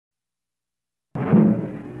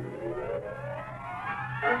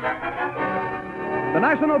The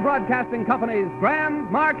National Broadcasting Company's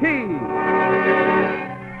Grand Marquee.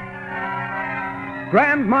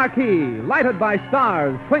 Grand Marquee, lighted by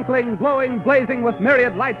stars, twinkling, glowing, blazing with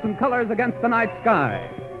myriad lights and colors against the night sky.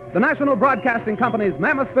 The National Broadcasting Company's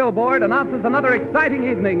mammoth billboard announces another exciting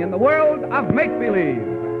evening in the world of make-believe.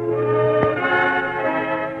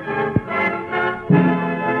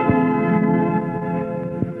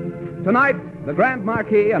 Tonight, the Grand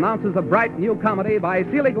Marquee announces a bright new comedy by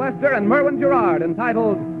Celie Glester and Merwin Gerard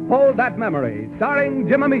entitled Hold That Memory, starring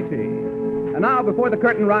Jim Ameche. And now, before the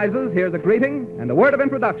curtain rises, here's a greeting and a word of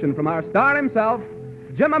introduction from our star himself,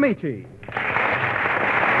 Jim Ameche.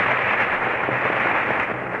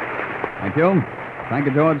 Thank you. Thank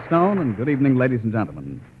you, George Stone, and good evening, ladies and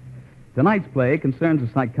gentlemen. Tonight's play concerns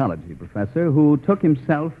a psychology professor who took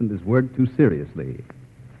himself and his work too seriously.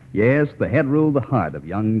 Yes, the head ruled the heart of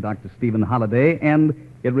young Dr. Stephen Holliday, and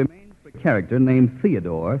it remains for a character named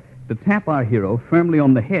Theodore to tap our hero firmly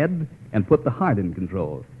on the head and put the heart in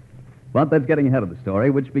control. But that's getting ahead of the story,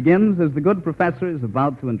 which begins as the good professor is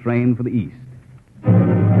about to entrain for the East.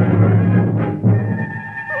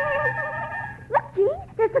 Look, Jean,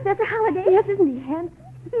 there's Professor Holliday. Yes, isn't he handsome?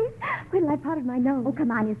 Wait till I powdered my nose. Oh,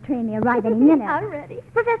 come on, his train may arrive any minute. I'm ready.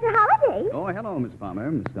 Professor Holliday. Oh, hello, Miss Palmer,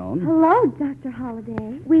 Miss Stone. Hello, Dr.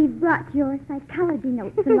 Holliday. We've brought your psychology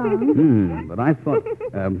notes along. But I thought...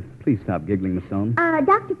 please stop giggling, Miss Stone.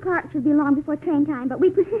 Dr. Clark should be along before train time, but we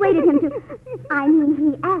persuaded him to...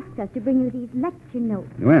 he asked us to bring you these lecture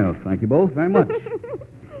notes. Well, thank you both very much.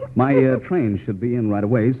 My train should be in right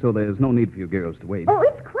away, so there's no need for you girls to wait. Oh,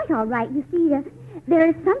 it's quite all right. You see, there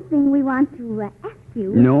is something we want to ask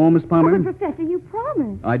you. No, Miss Palmer? Oh, but Professor, you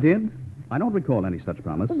promised. I did? I don't recall any such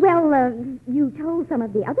promise. Well, you told some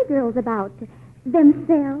of the other girls about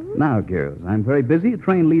themselves. Now, girls, I'm very busy. A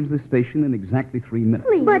train leaves this station in exactly 3 minutes.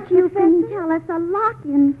 Please, But you can tell us a lot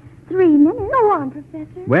in 3 minutes. Go on,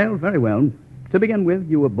 Professor. Well, very well. To begin with,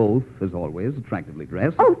 you are both, as always, attractively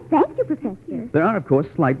dressed. Oh, thank you, Professor. There are, of course,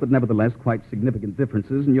 slight but nevertheless quite significant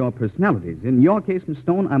differences in your personalities. In your case, Miss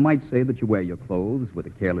Stone, I might say that you wear your clothes with a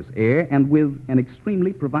careless air and with an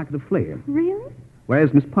extremely provocative flair. Really?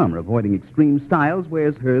 Whereas Miss Palmer, avoiding extreme styles,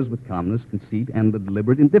 wears hers with calmness, conceit, and a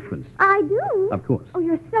deliberate indifference. I do. Of course. Oh,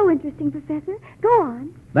 you're so interesting, Professor. Go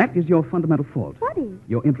on. That is your fundamental fault. What is?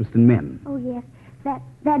 Your interest in men. Oh, yes.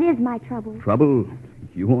 That is my trouble. Trouble?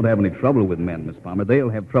 You won't have any trouble with men, Miss Palmer. They'll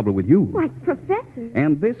have trouble with you. Why, Professor.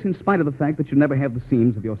 And this in spite of the fact that you never have the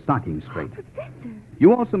seams of your stockings straight. Professor.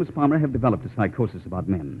 You also, Miss Palmer, have developed a psychosis about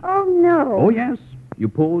men. Oh, no. Oh, yes. You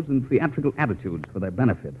pose in theatrical attitudes for their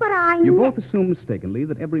benefit. But I... You both assume mistakenly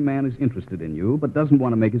that every man is interested in you, but doesn't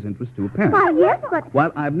want to make his interest too apparent. Why, yes, but...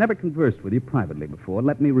 While I've never conversed with you privately before,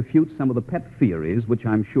 let me refute some of the pet theories which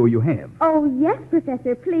I'm sure you have. Oh, yes,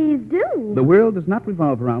 Professor, please do. The world does not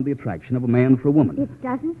revolve around the attraction of a man for a woman. It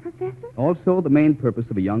doesn't, Professor? Also, the main purpose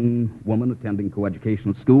of a young woman attending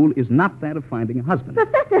coeducational school is not that of finding a husband.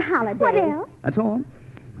 Professor Holliday. What else? That's all.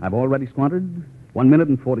 I've already squandered 1 minute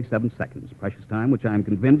and 47 seconds, precious time, which I'm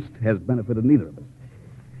convinced has benefited neither of us.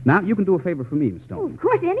 Now, you can do a favor for me, Miss Stone. Oh, of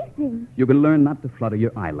course, anything. You can learn not to flutter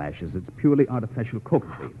your eyelashes. It's purely artificial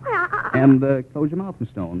coquetry. Well, And close your mouth, Miss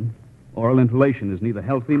Stone. Oral inhalation is neither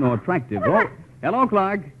healthy nor attractive. Oh, hello,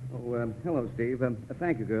 Clark. Oh, hello, Steve.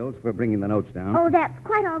 Thank you, girls, for bringing the notes down. Oh, that's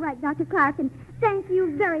quite all right, Dr. Clark, and thank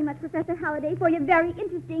you very much, Professor Holliday, for your very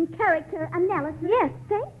interesting character analysis. Yes,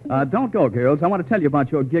 thank you. Don't go, girls. I want to tell you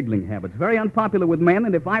about your giggling habits. Very unpopular with men,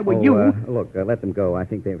 and if I were you... Look, let them go. I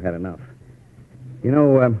think they've had enough. You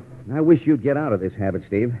know, I wish you'd get out of this habit,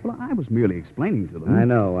 Steve. Well, I was merely explaining to them. I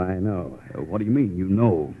know. What do you mean, you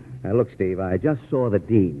know? Now, look, Steve, I just saw the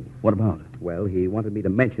dean. What about it? Well, he wanted me to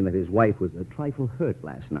mention that his wife was a trifle hurt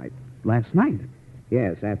last night. Last night?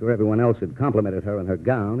 Yes, after everyone else had complimented her in her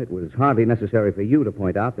gown, it was hardly necessary for you to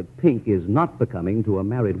point out that pink is not becoming to a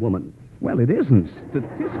married woman. Well, it isn't.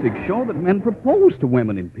 Statistics show that men propose to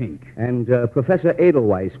women in pink. And Professor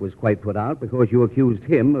Edelweiss was quite put out because you accused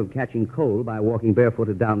him of catching cold by walking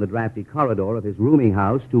barefooted down the drafty corridor of his rooming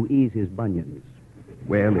house to ease his bunions.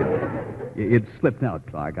 Well, it slipped out,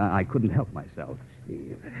 Clark. I couldn't help myself.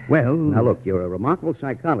 Well... Now, look, you're a remarkable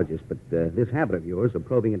psychologist, but this habit of yours of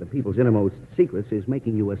probing into people's innermost secrets is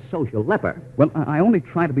making you a social leper. Well, I only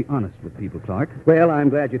try to be honest with people, Clark. Well, I'm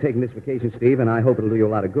glad you're taking this vacation, Steve, and I hope it'll do you a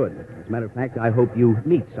lot of good. As a matter of fact, I hope you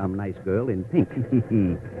meet some nice girl in pink.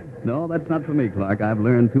 No, that's not for me, Clark. I've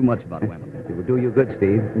learned too much about women. It would do you good,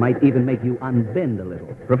 Steve. Might even make you unbend a little.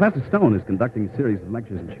 Professor Stone is conducting a series of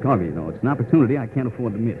lectures in Chicago, you know. It's an opportunity I can't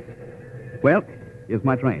afford to miss. Well, here's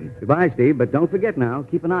my train. Goodbye, Steve, but don't forget now,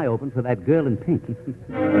 keep an eye open for that girl in pink.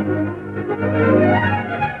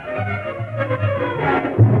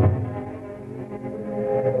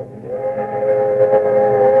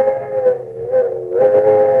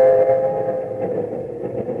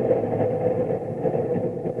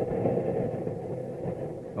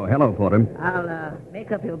 Oh, hello, Porter. I'll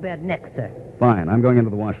make up your bed next, sir. Fine. I'm going into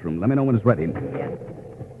the washroom. Let me know when it's ready. Yeah.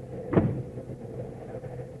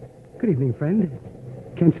 Good evening, friend.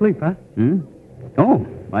 Can't sleep, huh? Oh,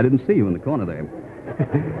 I didn't see you in the corner there.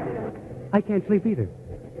 I can't sleep either.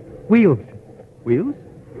 Wheels. Wheels?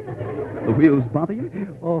 The wheels bother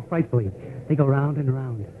you? Oh, frightfully. They go round and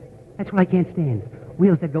round. That's what I can't stand.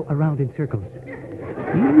 Wheels that go around in circles.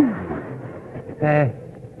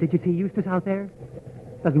 Did you see Eustace out there?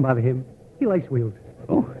 Doesn't bother him. He likes wheels.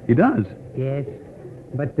 Oh, he does. Yes,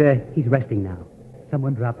 but he's resting now.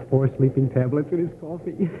 Someone dropped 4 sleeping tablets in his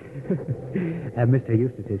coffee. Mr.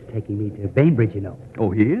 Eustace is taking me to Bainbridge, you know.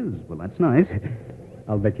 Oh, he is? Well, that's nice.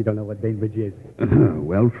 I'll bet you don't know what Bainbridge is.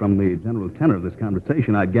 Well, from the general tenor of this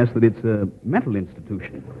conversation, I'd guess that it's a mental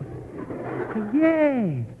institution.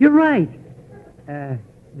 Yeah, you're right.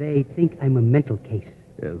 They think I'm a mental case.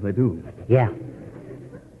 Yes, they do. Yeah.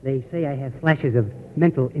 They say I have flashes of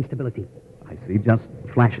mental instability. I see just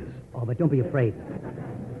flashes. Oh, but don't be afraid.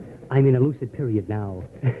 I'm in a lucid period now.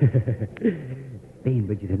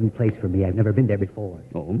 Bainbridge is a new place for me. I've never been there before.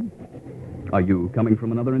 Oh? Are you coming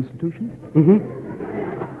from another institution? Mm-hmm.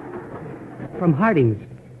 From Harding's.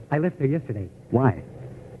 I left there yesterday. Why?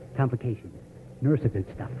 Complications. Nurses and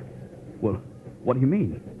stuff. Well, what do you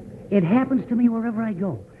mean? It happens to me wherever I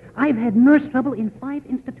go. I've had nurse trouble in 5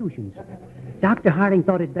 institutions. Dr. Harding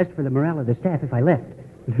thought it best for the morale of the staff if I left.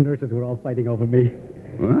 The nurses were all fighting over me.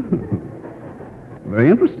 Well, very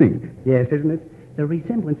interesting. Yes, isn't it? The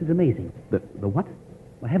resemblance is amazing. The what?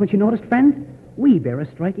 Well, haven't you noticed, friend? We bear a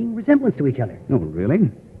striking resemblance to each other. Oh,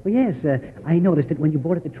 really? Well, yes, I noticed it when you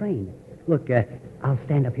boarded the train. Look, I'll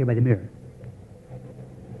stand up here by the mirror.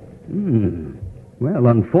 Well,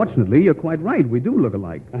 unfortunately, you're quite right. We do look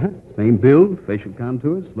alike. Uh-huh. Same build, facial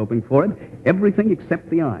contours, sloping forehead, everything except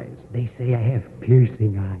the eyes. They say I have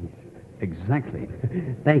piercing eyes. Exactly.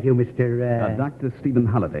 Thank you, Mr. Dr. Stephen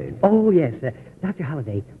Holliday. Oh, yes. Dr.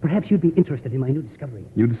 Holliday, perhaps you'd be interested in my new discovery.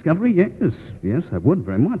 New discovery? Yes. Yes, I would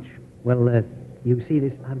very much. Well, you see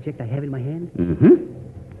this object I have in my hand?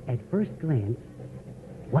 Mm-hmm. At first glance,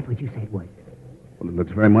 what would you say it was? Well, it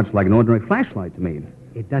looks very much like an ordinary flashlight to me.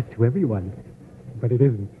 It does to everyone, but it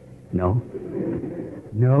isn't. No?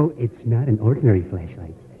 No, it's not an ordinary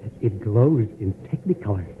flashlight. It glows in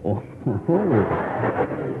Technicolor. Oh.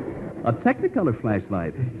 A Technicolor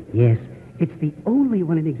flashlight. Yes, it's the only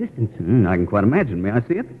one in existence. I can quite imagine. May I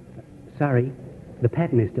see it? Sorry, the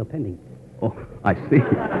patent is still pending. Oh, I see.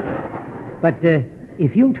 But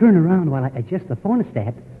if you'll turn around while I adjust the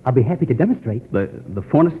phonostat, I'll be happy to demonstrate. The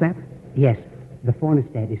phonostat? Yes, the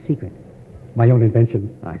phonostat is secret. My own invention.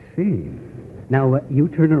 I see. Now, you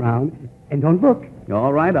turn around and don't look.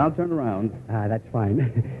 All right, I'll turn around. That's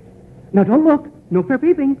fine. Now, don't look. No fair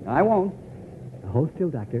peeping. I won't. Hold still,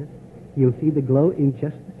 Doctor. You'll see the glow in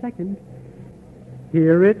just a second.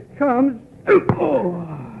 Here it comes.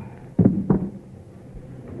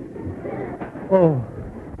 Oh,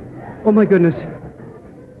 my goodness.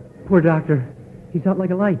 Poor doctor. He's out like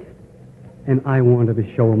a light. And I wanted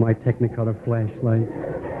to show him my Technicolor flashlight.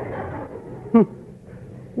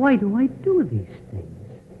 Why do I do these things?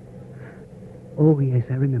 Oh, yes,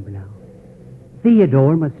 I remember now.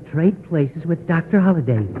 Theodore must trade places with Dr.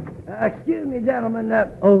 Holliday. Excuse me, gentlemen.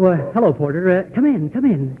 Hello, Porter. Come in.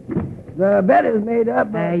 The bed is made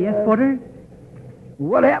up. Yes, Porter?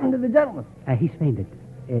 What happened to the gentleman? He's fainted.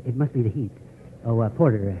 It must be the heat. Oh,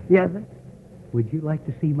 Porter. Yes, sir? Would you like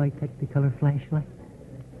to see my Technicolor flashlight?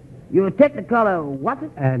 Your Technicolor, what's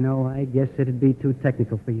it? No, I guess it'd be too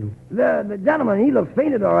technical for you. The gentleman, he looks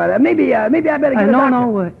fainted all right. Maybe I better get a doctor.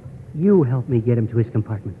 No. You help me get him to his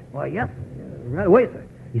compartment. Why, yes. Right away, sir.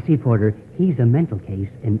 You see, Porter, he's a mental case,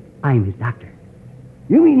 and I'm his doctor.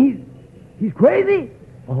 You mean he's crazy?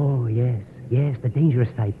 Oh, yes, the dangerous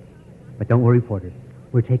type. But don't worry, Porter.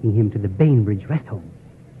 We're taking him to the Bainbridge rest home.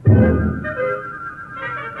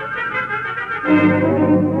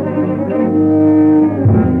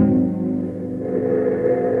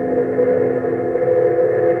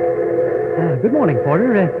 Good morning,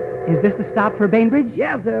 Porter. Is this the stop for Bainbridge?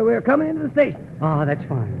 Yes, sir. We're coming into the station. Oh, that's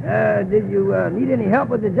fine. Did you need any help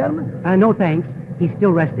with the gentleman? No, thanks. He's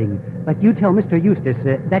still resting. But you tell Mr. Eustace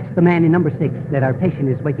that's the man in number 6 that our patient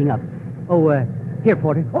is waking up. Oh, here,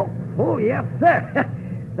 Porter. Oh, yes, sir.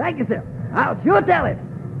 Thank you, sir. I'll sure tell him.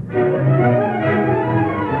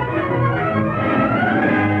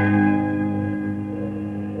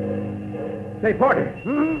 Say,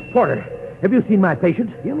 Porter. Porter, have you seen my patient?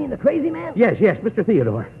 You mean the crazy man? Yes, Mr.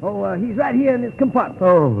 Theodore. Oh, he's right here in this compartment.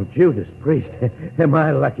 Oh, Judas Priest. Am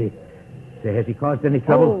I lucky? Say, has he caused any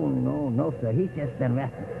trouble? Oh, no, sir. He's just been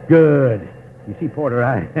resting. Good. You see, Porter,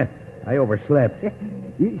 I overslept.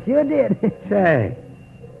 You sure did. Say,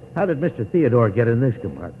 how did Mr. Theodore get in this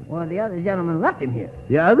compartment? Well, the other gentleman left him here.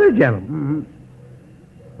 The other gentleman?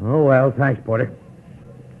 Mm-hmm. Oh, well, thanks, Porter.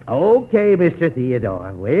 Okay, Mr.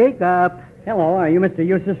 Theodore, wake up. Hello, are you Mr.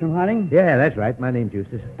 Eustace from Harding? Yeah, that's right. My name's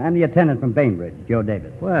Eustace. I'm the attendant from Bainbridge, Joe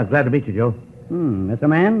Davis. Well, glad to meet you, Joe. Mr.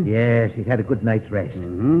 Man? Yes, he's had a good night's rest.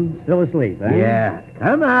 Mm-hmm. Still asleep, eh? Yeah.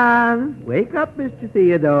 Come on. Wake up, Mr.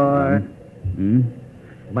 Theodore. Hmm?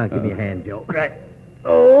 Come on, give me a hand, Joe. Right.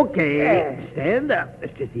 Okay. Stand up,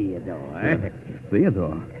 Mr. Theodore.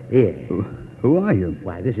 Theodore? Yeah. Who are you?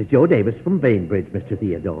 Why, this is Joe Davis from Bainbridge, Mr.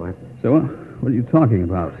 Theodore. So, what are you talking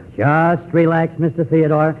about? Just relax, Mr.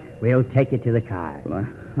 Theodore. We'll take you to the car. Well,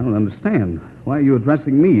 I don't understand. Why are you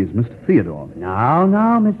addressing me as Mr. Theodore? No,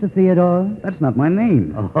 Mr. Theodore. That's not my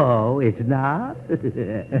name. Oh, it's not?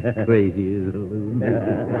 Crazy as a loon.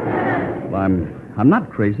 Well, I'm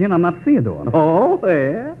not crazy, and I'm not Theodore. Oh,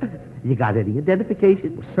 yeah? You got any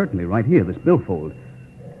identification? Well, certainly, right here, this billfold.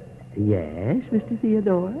 Yes, Mr.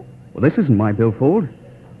 Theodore? Well, this isn't my billfold.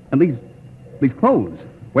 And these clothes,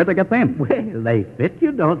 where'd they get them? Well, they fit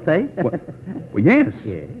you, don't they? Well, yes.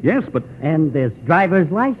 Yes. Yes, but... And this driver's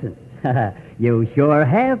license. You sure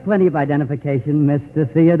have plenty of identification,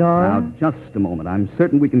 Mr. Theodore. Now, just a moment. I'm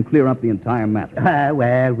certain we can clear up the entire matter.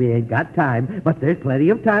 Well, we ain't got time, but there's plenty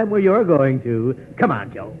of time where you're going to. Come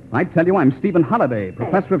on, Joe. I tell you, I'm Stephen Holliday,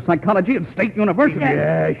 professor of psychology at State University.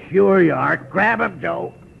 Yeah, sure you are. Grab him,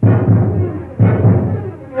 Joe.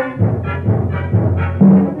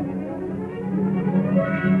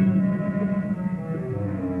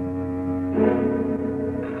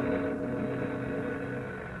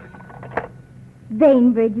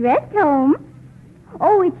 Bainbridge Rest Home.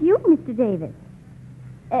 Oh, it's you, Mr. Davis.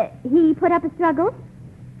 He put up a struggle?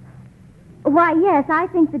 Why, yes, I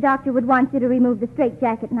think the doctor would want you to remove the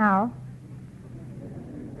straitjacket now.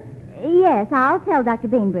 Yes, I'll tell Dr.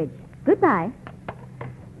 Bainbridge. Goodbye.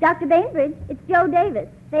 Dr. Bainbridge, it's Joe Davis.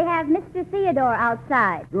 They have Mr. Theodore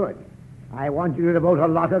outside. Good. I want you to devote a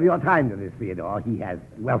lot of your time to this Theodore. He has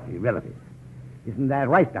wealthy relatives. Isn't that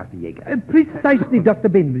right, Dr. Yeager? Precisely, Dr.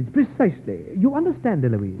 Bainbridge, precisely. You understand,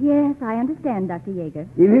 Eloise? Yes, I understand, Dr. Yeager.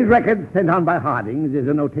 In his record sent on by Harding, there's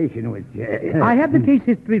a notation which... I have the case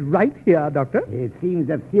history right here, Doctor. It seems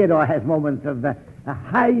that Theodore has moments of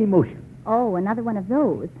high emotion. Oh, another one of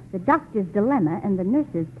those. The doctor's dilemma and the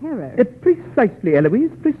nurse's terror. Precisely, Eloise,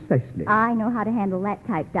 precisely. I know how to handle that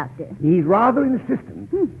type, Doctor. He's rather insistent.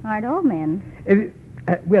 Aren't all men.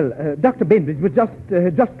 Dr. Bainbridge was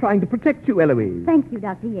just trying to protect you, Eloise. Thank you,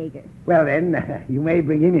 Dr. Yeager. Well, then, you may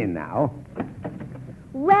bring him in now.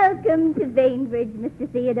 Welcome to Bainbridge,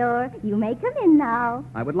 Mr. Theodore. You may come in now.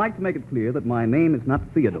 I would like to make it clear that my name is not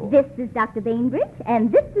Theodore. This is Dr. Bainbridge,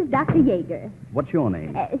 and this is Dr. Yeager. What's your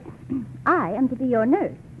name? I am to be your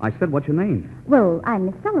nurse. I said, what's your name? Well, I'm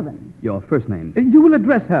Miss Sullivan. Your first name. You will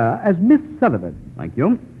address her as Miss Sullivan. Thank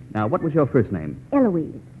you. Now, what was your first name?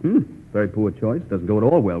 Eloise. Very poor choice. Doesn't go at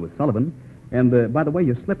all well with Sullivan. And, by the way,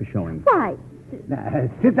 your slip is showing. Why?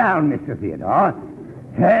 Sit down, Mr. Theodore.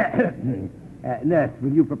 Nurse,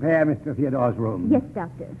 will you prepare Mr. Theodore's room? Yes,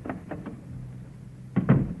 Doctor.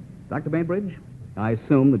 Dr. Bainbridge, I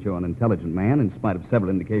assume that you're an intelligent man, in spite of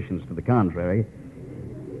several indications to the contrary.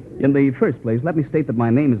 In the first place, let me state that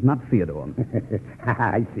my name is not Theodore.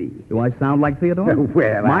 I see. Do I sound like Theodore?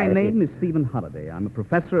 Well, My name is Stephen Holliday. I'm a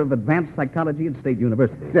professor of advanced psychology at State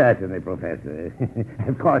University. Certainly, Professor.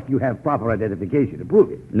 Of course, you have proper identification to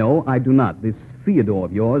prove it. No, I do not. This Theodore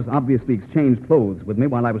of yours obviously exchanged clothes with me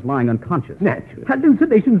while I was lying unconscious. Naturally.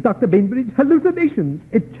 Hallucinations, Dr. Bainbridge, hallucinations.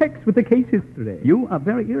 It checks with the case history. You are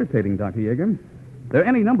very irritating, Dr. Yeager. There are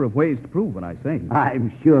any number of ways to prove what I say.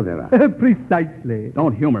 I'm sure there are. Precisely.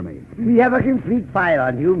 Don't humor me. We have a complete file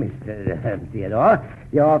on you, Mr. Theodore.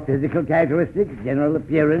 Your physical characteristics, general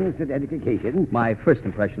appearance, and education. My first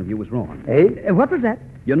impression of you was wrong. Eh? What was that?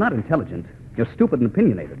 You're not intelligent. You're stupid and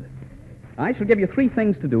opinionated. I shall give you 3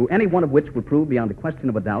 things to do, any one of which will prove beyond a question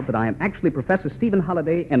of a doubt that I am actually Professor Stephen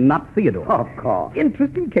Holliday and not Theodore. Of course.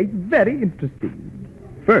 Interesting case, very interesting.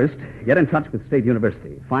 First, get in touch with State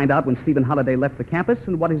University. Find out when Stephen Holliday left the campus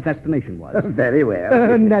and what his destination was. Very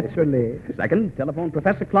well. Naturally. Second, telephone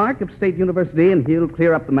Professor Clark of State University, and he'll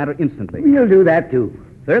clear up the matter instantly. We'll do that, too.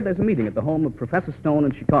 Third, there's a meeting at the home of Professor Stone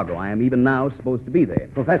in Chicago. I am even now supposed to be there.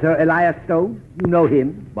 Professor Elias Stone, you know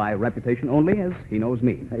him? By reputation only, as he knows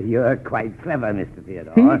me. You're quite clever, Mr.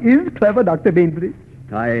 Theodore. He is clever, Dr. Bainbridge.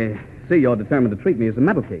 I see you're determined to treat me as a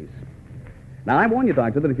mental case. Now, I warn you,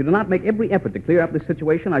 Doctor, that if you do not make every effort to clear up this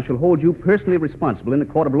situation, I shall hold you personally responsible in a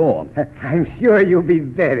court of law. I'm sure you'll be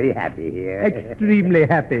very happy here. Extremely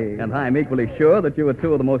happy. And I'm equally sure that you are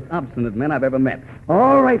two of the most obstinate men I've ever met.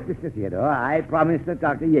 All right, Mr. Theodore. I promise that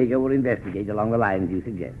Dr. Yeager will investigate along the lines you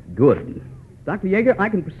suggest. Good. Dr. Yeager, I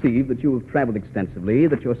can perceive that you have traveled extensively,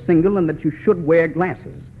 that you're single, and that you should wear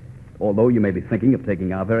glasses. Although you may be thinking of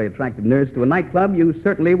taking our very attractive nurse to a nightclub, you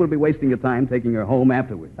certainly will be wasting your time taking her home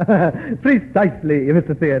afterwards. Precisely,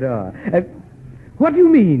 Mr. Theodore. What do you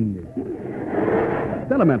mean?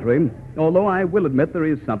 It's elementary, although I will admit there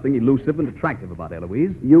is something elusive and attractive about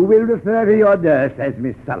Eloise. You will refer to your nurse as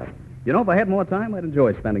Miss Sullivan. You know, if I had more time, I'd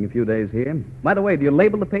enjoy spending a few days here. By the way, do you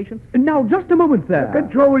label the patients? Now, just a moment, sir.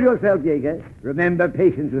 Control yourself, Yeager. Remember,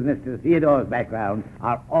 patients with Mr. Theodore's background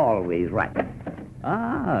are always right.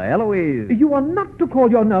 Ah, Eloise. You are not to call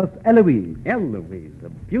your nurse Eloise. Eloise, a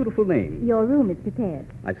beautiful name. Your room is prepared.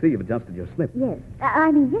 I see you've adjusted your slip. Yes.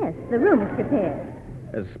 Yes, the room is prepared.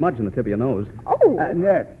 There's a smudge on the tip of your nose. Oh.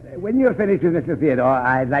 Nurse, when you're finished with Mr. Theodore,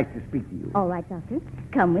 I'd like to speak to you. All right, Doctor.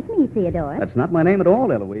 Come with me, Theodore. That's not my name at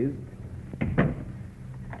all, Eloise.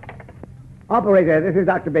 Operator, this is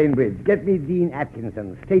Dr. Bainbridge. Get me Dean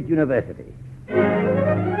Atkinson, State University.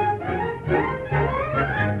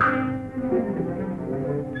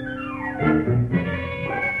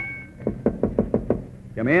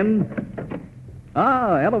 Come in.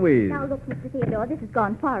 Ah, Eloise. Now, look, Mr. Theodore, this has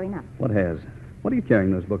gone far enough. What has? What are you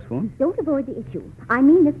carrying those books for? Don't avoid the issue. I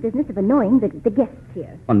mean this business of annoying the guests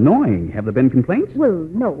here. Annoying. Have there been complaints? Well,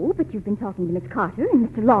 no, but you've been talking to Miss Carter and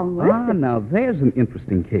Mr. Longworth. Ah, now there's an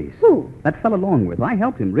interesting case. Who? That fellow Longworth. I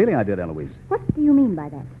helped him. Really, I did, Eloise. What do you mean by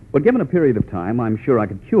that? But given a period of time, I'm sure I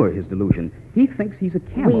could cure his delusion. He thinks he's a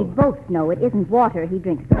camel. We both know it isn't water he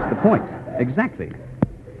drinks. That's the point. Exactly.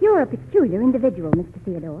 You're a peculiar individual, Mr.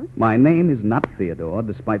 Theodore. My name is not Theodore,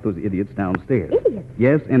 despite those idiots downstairs. Idiots?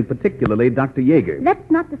 Yes, and particularly Dr. Yeager. Let's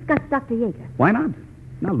not discuss Dr. Yeager. Why not?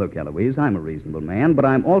 Now, look, Eloise, I'm a reasonable man, but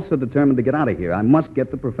I'm also determined to get out of here. I must get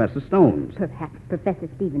to Professor Stone's. Perhaps Professor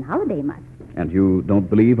Stephen Holliday must. And you don't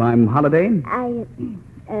believe I'm Holliday?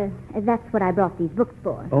 That's what I brought these books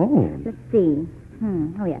for. Oh. Let's see.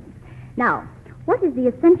 Oh, yes. Now, what is the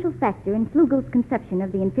essential factor in Flugel's conception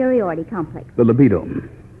of the inferiority complex? The libido.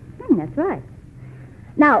 That's right.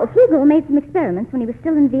 Now, Flugel made some experiments when he was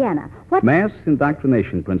still in Vienna. What? Mass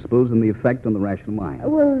indoctrination principles and the effect on the rational mind.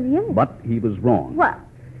 Well, yes. But he was wrong. What?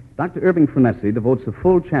 Dr. Irving Furnessy devotes a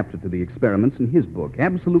full chapter to the experiments in his book.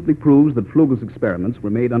 Absolutely proves that Flugel's experiments were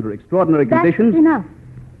made under extraordinary conditions. That's enough.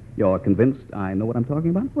 You're convinced I know what I'm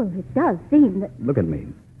talking about? Well, it does seem that... Look at me.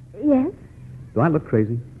 Yes? Do I look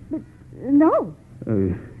crazy? But, no.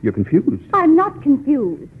 You're confused. I'm not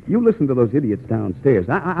confused. You listen to those idiots downstairs.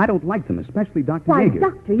 I don't like them, especially Dr. Why, Yeager.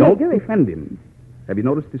 Dr. Don't Yeager is- defend him. Have you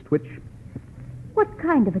noticed his twitch? What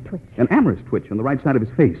kind of a twitch? An amorous twitch on the right side of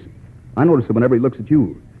his face. I notice it whenever he looks at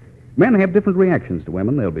you. Men have different reactions to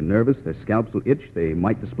women. They'll be nervous, their scalps will itch, they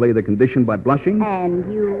might display their condition by blushing.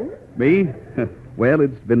 And you? Me? Well,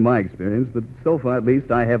 it's been my experience that so far, at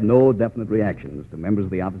least, I have no definite reactions to members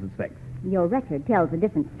of the opposite sex. Your record tells a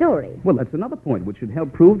different story. Well, that's another point which should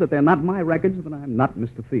help prove that they're not my records and that I'm not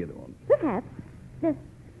Mr. Theodore. Perhaps.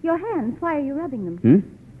 Your hands, why are you rubbing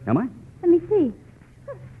them? Am I? Let me see.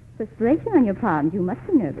 Perspiration on your palms. You must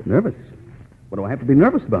be nervous. Nervous? What do I have to be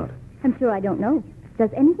nervous about? I'm sure I don't know. Does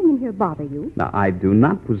anything in here bother you? Now, I do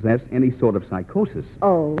not possess any sort of psychosis.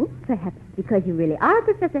 Oh, perhaps because you really are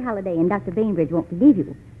Professor Halliday and Dr. Bainbridge won't believe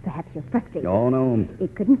you. Perhaps you're frustrated. Oh, no.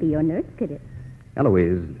 It couldn't be your nurse, could it?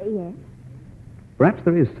 Eloise, Yes. perhaps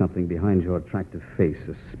there is something behind your attractive face,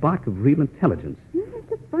 a spark of real intelligence.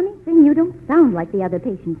 It's a funny thing. You don't sound like the other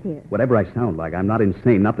patients here. Whatever I sound like, I'm not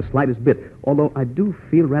insane, not the slightest bit. Although I do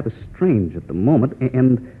feel rather strange at the moment,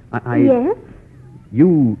 and I... Yes?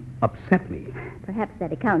 You upset me. Perhaps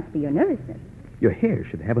that accounts for your nervousness. Your hair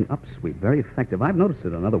should have an upsweep, very effective. I've noticed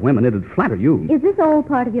it on other women. It'd flatter you. Is this all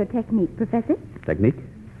part of your technique, Professor? Technique?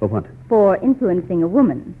 For what? For influencing a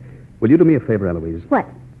woman. Will you do me a favor, Eloise? What?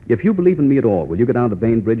 If you believe in me at all, will you go down to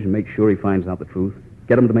Bainbridge and make sure he finds out the truth?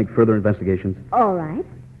 Get him to make further investigations? All right.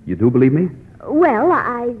 You do believe me? Well,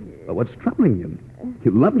 Well, what's troubling you?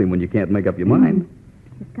 You're lovely when you can't make up your mind.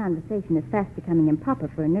 This conversation is fast becoming improper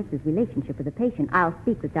for a nurse's relationship with a patient. I'll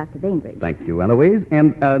speak with Dr. Bainbridge. Thank you, Eloise.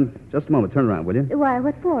 And, just a moment. Turn around, will you? Why,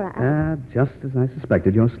 what for? Just as I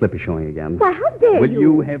suspected, your slip is showing again. Why, how dare Will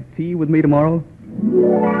you have tea with me tomorrow?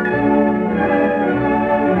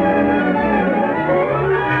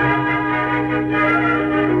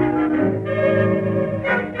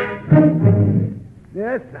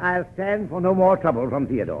 Yes, I'll stand for no more trouble from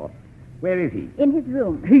Theodore. Where is he? In his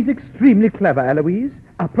room. He's extremely clever, Eloise.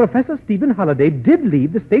 Professor Stephen Holliday did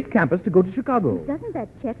leave the state campus to go to Chicago. Doesn't that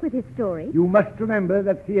check with his story? You must remember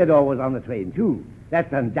that Theodore was on the train, too.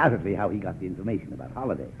 That's undoubtedly how he got the information about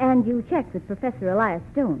Holliday. And you checked with Professor Elias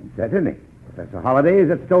Stone. Certainly. Professor Holliday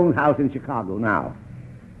is at Stone's house in Chicago now.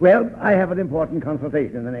 Well, I have an important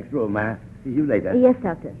consultation in the next room. See you later. Yes,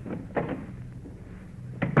 Doctor.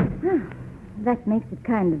 That makes it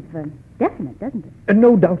kind of definite, doesn't it?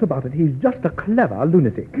 No doubt about it. He's just a clever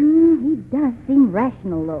lunatic. He does seem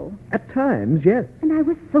rational, though. At times, yes. And I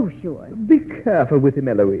was so sure. Be careful with him,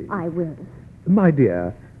 Eloise. I will. My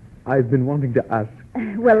dear, I've been wanting to ask...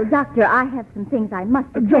 Well, Doctor, I have some things I must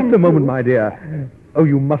attend Just a moment, to. my dear. Oh,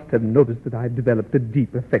 you must have noticed that I've developed a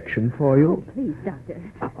deep affection for you. Oh, please, Doctor.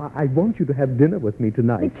 I want you to have dinner with me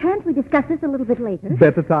tonight. But can't we discuss this a little bit later?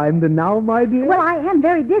 Better time than now, my dear? Well, I am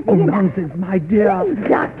very busy. Oh, nonsense, my dear. Please,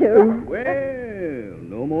 Doctor. Well,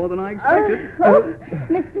 no more than I expected.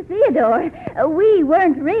 Mr. Theodore, we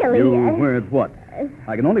weren't really... You weren't what?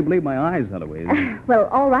 I can only believe my eyes, Eloise. Well,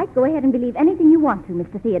 all right. Go ahead and believe anything you want to,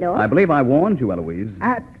 Mr. Theodore. I believe I warned you, Eloise.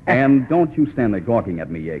 And don't you stand there gawking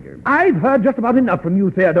at me, Jaeger. I've heard just about enough from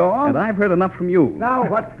you, Theodore. And I've heard enough from you. Now,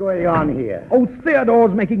 what's going on here? Oh,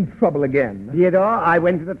 Theodore's making trouble again. Theodore, I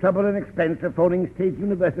went to the trouble and expense of phoning State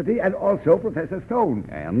University and also Professor Stone.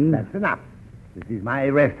 And? That's enough. This is my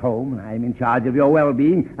rest home. I'm in charge of your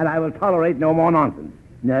well-being, and I will tolerate no more nonsense.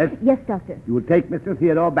 Nurse? Yes, Doctor. You will take Mr.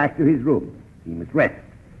 Theodore back to his room. He must rest.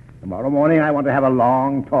 Tomorrow morning, I want to have a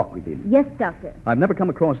long talk with him. Yes, Doctor. I've never come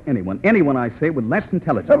across anyone, I say, with less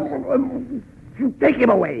intelligence. Take him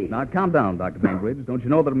away. Now, calm down, Dr. Bainbridge. Don't you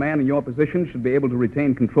know that a man in your position should be able to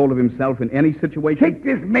retain control of himself in any situation? Take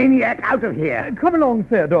this maniac out of here. Come along,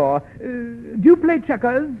 Theodore. Do you play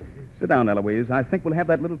checkers? Sit down, Eloise. I think we'll have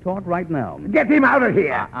that little talk right now. Get him out of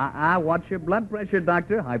here. Watch your blood pressure,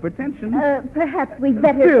 Doctor. Hypertension. Perhaps we'd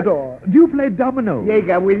better... Theodore, do you play dominoes?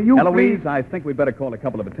 Jaeger, will you Eloise, please... I think we'd better call a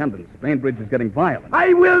couple of attendants. Bainbridge is getting violent.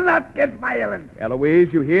 I will not get violent.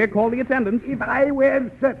 Eloise, you hear? Call the attendants. If I were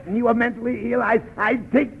certain you were mentally ill,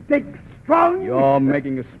 I'd take strong... You're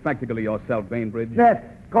making a spectacle of yourself, Bainbridge. Nurse,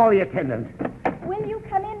 call the attendant. Will you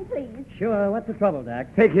come in, please? Sure, what's the trouble, Doc?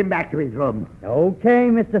 Take him back to his room. Okay,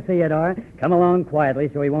 Mr. Theodore. Come along quietly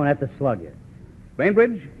so he won't have to slug you.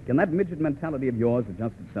 Bainbridge, can that midget mentality of yours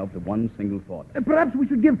adjust itself to one single thought? Perhaps we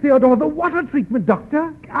should give Theodore the water treatment,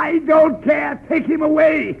 Doctor. I don't care. Take him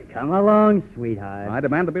away. Come along, sweetheart. I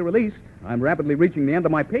demand to be released. I'm rapidly reaching the end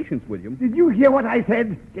of my patience with you. Did you hear what I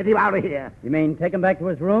said? Get him out of here. You mean take him back to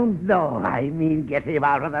his room? No, I mean get him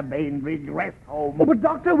out of the Bainbridge rest home. Oh, but,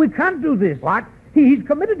 Doctor, we can't do this. What? He's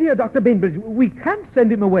committed here, Dr. Bainbridge. We can't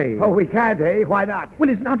send him away. Oh, we can't, eh? Why not? Well,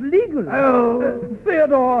 it's not legal. Oh.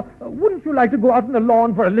 Theodore, wouldn't you like to go out on the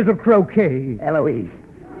lawn for a little croquet? Eloise,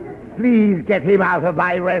 please get him out of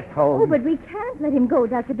my rest home. Oh, but we can't let him go,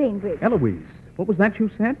 Dr. Bainbridge. Eloise, what was that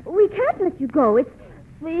you said? We can't let you go. It's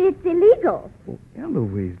illegal. Oh,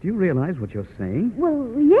 Eloise, do you realize what you're saying?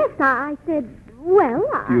 Well, yes, I said, well,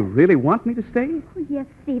 Do you really want me to stay? Oh, yes,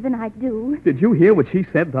 Stephen, I do. Did you hear what she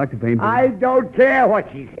said, Dr. Bainbridge? I don't care what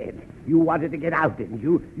she said. You wanted to get out, didn't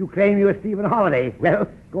you? You claim you were Stephen Holliday. Well,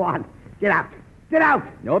 go on. Get out. Get out.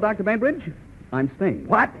 No, Dr. Bainbridge, I'm staying.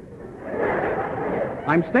 What?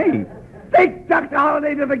 I'm staying. Take Dr.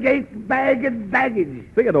 Holliday to the gates, bag and baggage.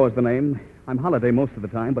 Theodore's the name. I'm Holliday most of the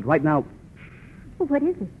time, but right now, Well, what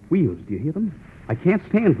is it? wheels, do you hear them? I can't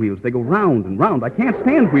stand wheels. They go round and round. I can't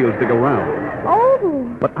stand wheels. They go round.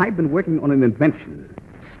 Oh, But I've been working on an invention.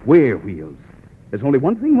 Square wheels. There's only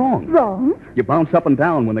one thing wrong. wrong. You bounce up and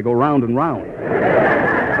down when they go round and round.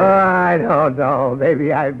 I don't know.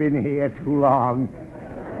 Maybe I've been here too long.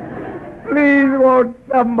 Please, won't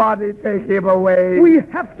somebody take him away? We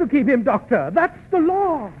have to keep him, Doctor. That's the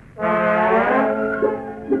law.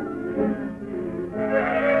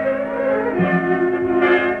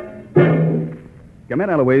 Come in,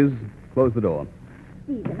 Eloise. Close the door.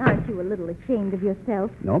 Stephen, aren't you a little ashamed of yourself?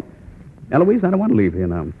 No. Eloise, I don't want to leave here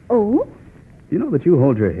now. Oh? Do you know that you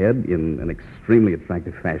hold your head in an extremely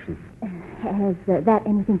attractive fashion? Has that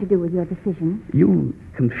anything to do with your decision? You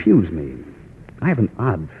confuse me. I have an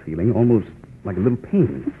odd feeling, almost like a little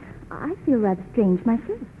pain. I feel rather strange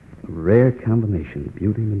myself. A rare combination,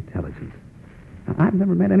 beauty and intelligence. I've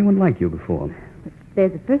never met anyone like you before.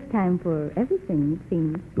 There's a first time for everything, it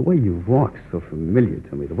seems. The way you walk's so familiar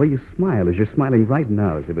to me. The way you smile as you're smiling right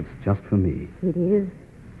now, as if it's just for me. It is.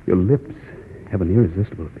 Your lips have an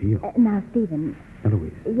irresistible appeal. Now, Stephen.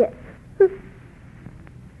 Eloise. Yes.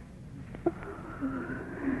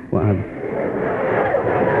 Well,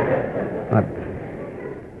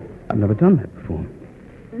 I've never done that before.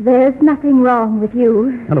 There's nothing wrong with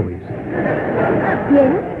you. Eloise,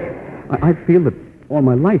 Yes? I feel that All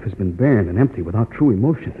my life has been barren and empty without true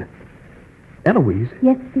emotion. Eloise,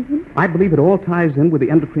 Yes, Stephen? I believe it all ties in with the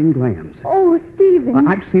endocrine glands. Oh, Stephen.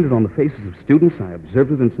 I've seen it on the faces of students. I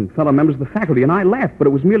observed it in some fellow members of the faculty, and I laughed, but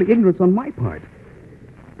it was merely ignorance on my part.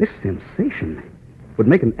 This sensation would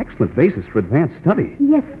make an excellent basis for advanced study.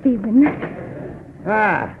 Yes, Stephen.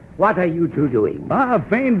 What are you two doing?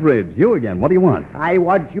 Bainbridge, you again. What do you want? I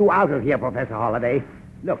want you out of here, Professor Holliday.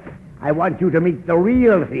 Look, I want you to meet the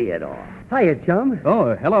real Theodore. Hiya, chum.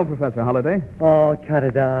 Oh, hello, Professor Holliday. Oh, cut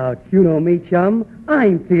it out. You know me, chum.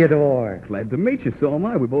 I'm Theodore. Glad to meet you, so am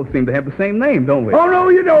I. We both seem to have the same name, don't we? Oh, no,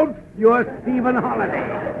 you don't. You're Stephen Holliday.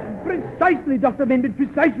 Precisely, Dr. Bendit,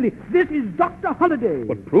 precisely. This is Dr. Holliday.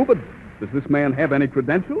 But prove it. Does this man have any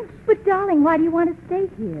credentials? But, darling, why do you want to stay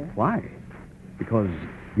here? Why? Because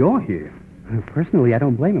you're here. Personally, I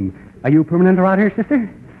don't blame him. Are you permanent around here, sister?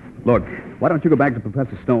 Look, why don't you go back to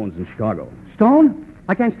Professor Stone's in Chicago? Stone?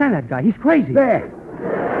 I can't stand that guy. He's crazy. There,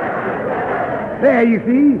 you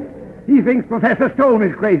see? He thinks Professor Stone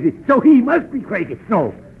is crazy, so he must be crazy.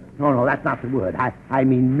 No, that's not the word. I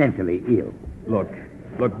mean mentally ill. Look,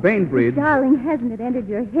 Bainbridge... Darling, hasn't it entered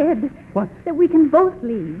your head? What? That we can both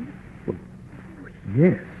leave.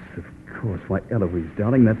 Yes, of course. Why, Eloise,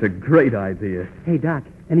 darling, that's a great idea. Hey, Doc,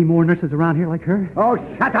 any more nurses around here like her? Oh,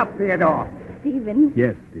 shut up, Theodore. Stephen.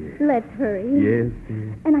 Yes, dear. Let's hurry. Yes,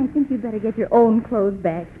 dear. And I think you'd better get your own clothes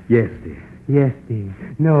back. Yes, dear. Yes, dear.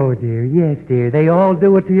 No, dear. Yes, dear. They all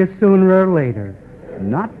do it to you sooner or later.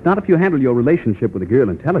 Not if you handle your relationship with a girl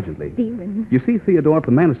intelligently. Stephen. You see, Theodore, if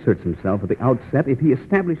a man asserts himself at the outset, if he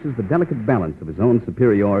establishes the delicate balance of his own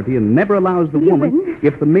superiority and never allows the woman,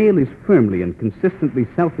 if the male is firmly and consistently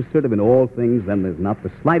self-assertive in all things, then there's not the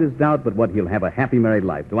slightest doubt but what he'll have a happy married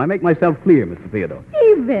life. Do I make myself clear, Mr. Theodore?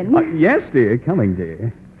 Stephen. Yes, dear. Coming,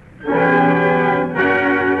 dear.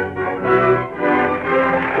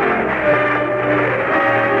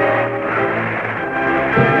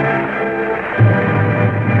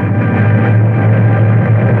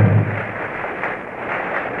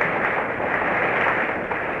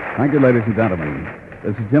 Thank you, ladies and gentlemen.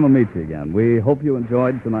 This is Jim Ameche again. We hope you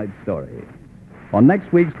enjoyed tonight's story. On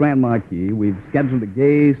next week's Grand Marquee, we've scheduled a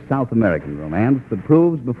gay South American romance that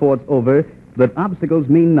proves before it's over that obstacles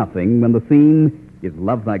mean nothing when the theme is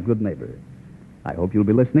Love Thy Good Neighbor. I hope you'll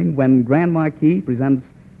be listening when Grand Marquee presents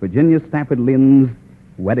Virginia Stafford Lynn's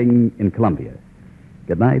Wedding in Columbia.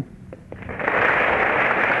 Good night.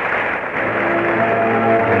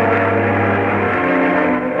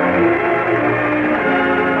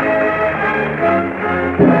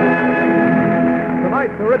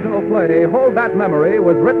 Tonight's original play, Hold That Memory,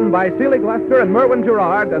 was written by Seeley Glester and Merwin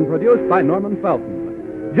Gerard and produced by Norman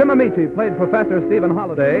Felton. Jim Ameche played Professor Stephen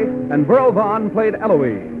Holliday, and Beryl Vaughn played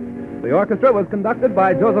Eloise. The orchestra was conducted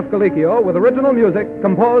by Joseph Colicchio with original music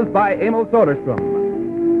composed by Emil Soderstrom.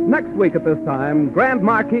 Next week at this time, Grand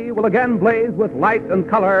Marquee will again blaze with light and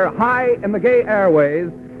color high in the gay airways,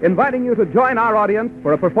 inviting you to join our audience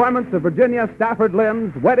for a performance of Virginia Stafford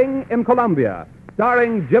Lynn's Wedding in Columbia,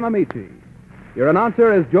 starring Jim Ameche. Your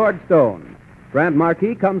announcer is George Stone. Grand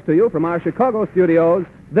Marquee comes to you from our Chicago studios.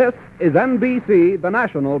 This is NBC, the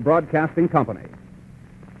national broadcasting company.